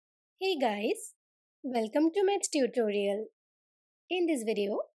Hey guys, welcome to Maths tutorial. In this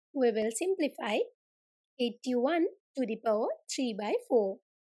video, we will simplify 81 to the power 3 by 4.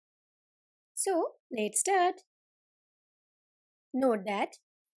 So, let's start. Note that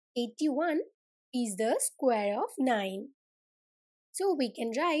 81 is the square of 9. So, we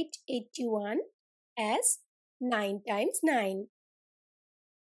can write 81 as 9 times 9.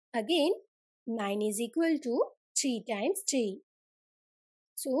 Again, 9 is equal to 3 times 3.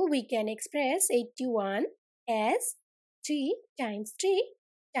 So, we can express 81 as 3 times 3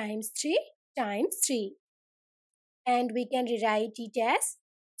 times 3 times 3. And we can rewrite it as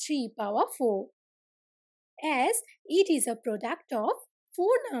 3 power 4 as it is a product of 4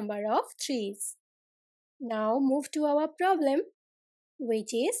 number of 3's. Now move to our problem,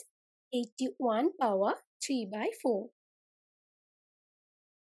 which is 81 power 3 by 4.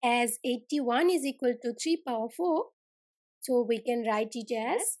 As 81 is equal to 3 power 4, so we can write it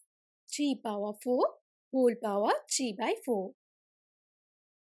as 3 power 4 whole power 3 by 4,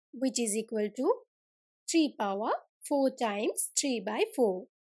 which is equal to 3 power 4 times 3 by 4.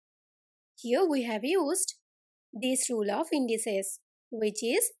 Here we have used this rule of indices, which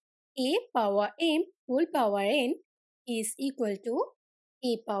is a power m whole power n is equal to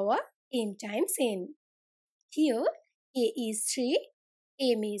a power m times n. Here a is 3,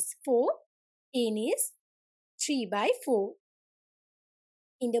 m is 4, n is 3 by 4.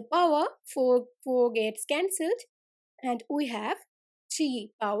 In the power, 4 gets cancelled and we have 3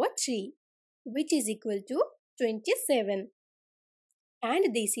 power 3, which is equal to 27.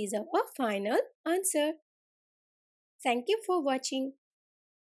 And this is our final answer. Thank you for watching.